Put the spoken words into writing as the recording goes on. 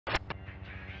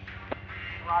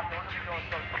Y'all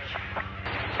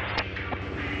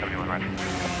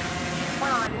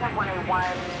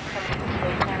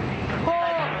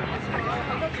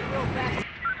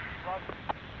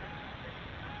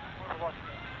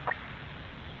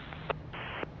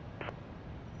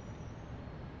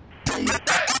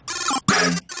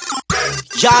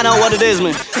know what it is,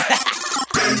 man.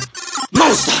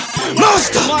 Monster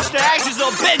MONSTA X is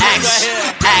a bitch right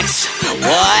here. X.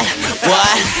 What?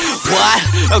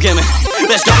 Okay, man.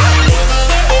 Let's go.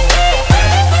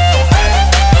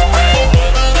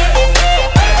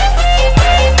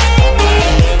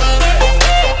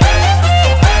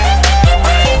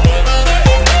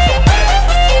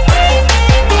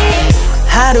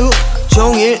 하루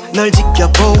종일 널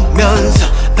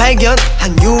지켜보면서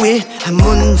발견한 유일한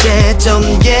문제점,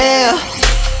 yeah.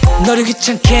 너를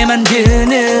귀찮게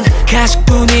만드는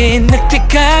가식뿐인 늑대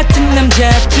같은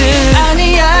남자들.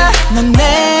 아니야, 넌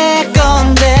내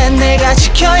건데 내가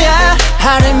지켜야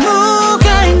할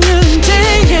의무가 있는데,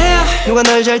 yeah. 누가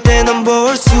널 잘 때 넌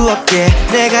볼 수 없게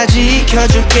내가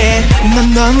지켜줄게.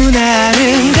 넌 너무나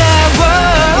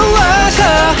아름다워서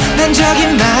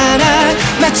난적이만한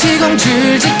마치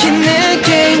공주를 지킨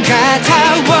느낌 같아.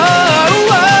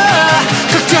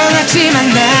 걱정하지만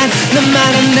난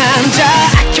너만한 남자.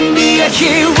 I can be a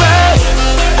hero.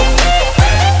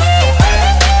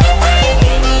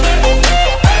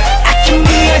 I can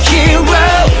be a hero.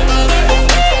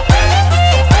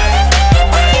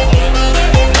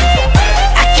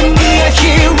 I can be a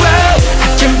hero. I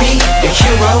can be your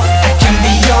hero. I can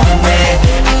be your man.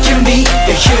 I can be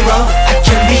your hero. I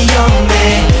can be your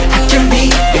man. I can be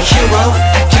your hero. I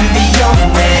can be your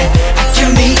man. I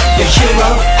can be your hero.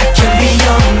 I can be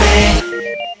your man.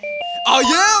 Oh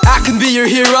yeah? I can be your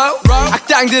hero.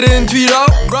 악당들은 뒤로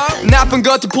나쁜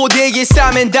것도 포대기에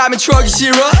싸맨 다음에 추억이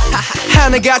싫어.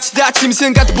 하나같이 다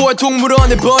짐승 같은 보여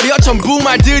동물원에 버려. 전부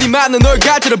말들이 많아 널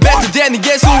가지러 뱉어대는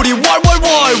예술이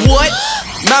what?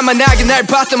 만만하게 날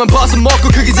봤다만 벗어먹고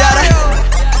그게 자라.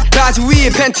 바지 위에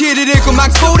팬티를 입고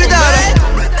막 소리 달아.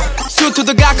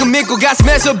 수트도 가끔 입고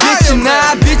가슴에서 빛이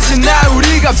나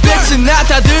우리가 빛이 나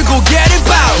다들 고개를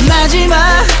봐.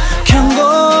 마지막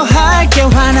경고할게.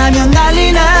 화나면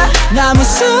난리나 나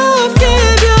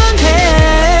무섭게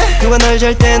변해. 누가 널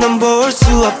잘 때 넌 볼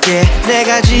수 없게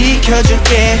내가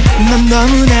지켜줄게. 넌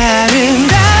너무나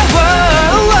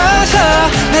아름다워서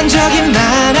난 저기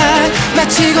많아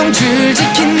마치 공주를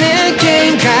지킨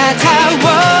느낌 같아.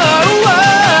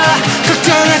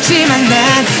 걱정하지만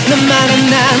난 너만한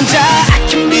남자. I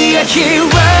can be a hero.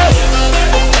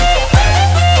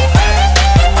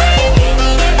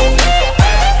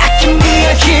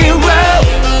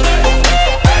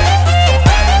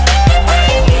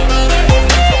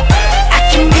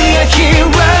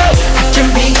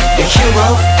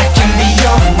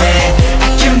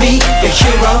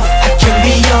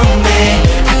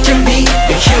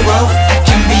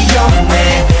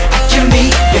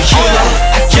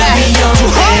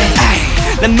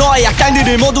 난 너의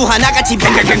악당들을 모두 하나같이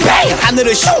뱅뱅뱅뱅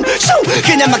하늘을 슝슝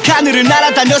그냥 막 하늘을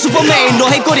날아다녀 슈퍼맨.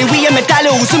 너의 꼬리 위에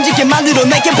매달려 웃음 짓게 만들어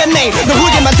내게 뱀네. 너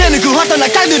후게 만드는 그 어떤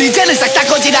악당들이 이제는 싹 다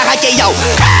꺼지라 할게요.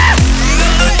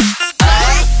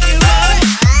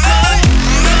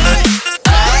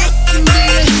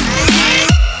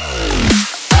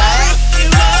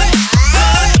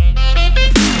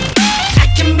 I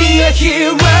can be a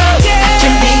hero. I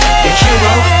can be the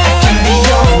hero. I can be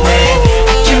your man.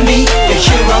 I can be the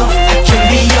hero. I can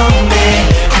be your man.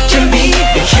 I can be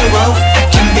the hero. I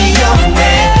can be your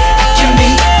man. I can be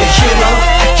the hero.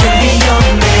 I can be your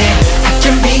man. I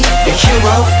can be the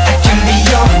hero. I can be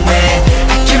your man.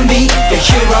 I can be the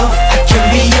hero. I can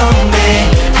be your man.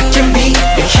 I can be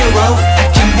the hero. I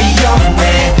can be your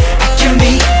man. I can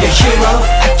be the hero.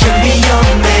 I can be your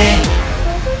man.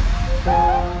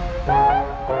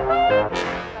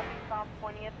 Stop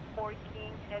 20th,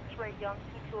 14, X-ray Young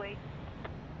 228.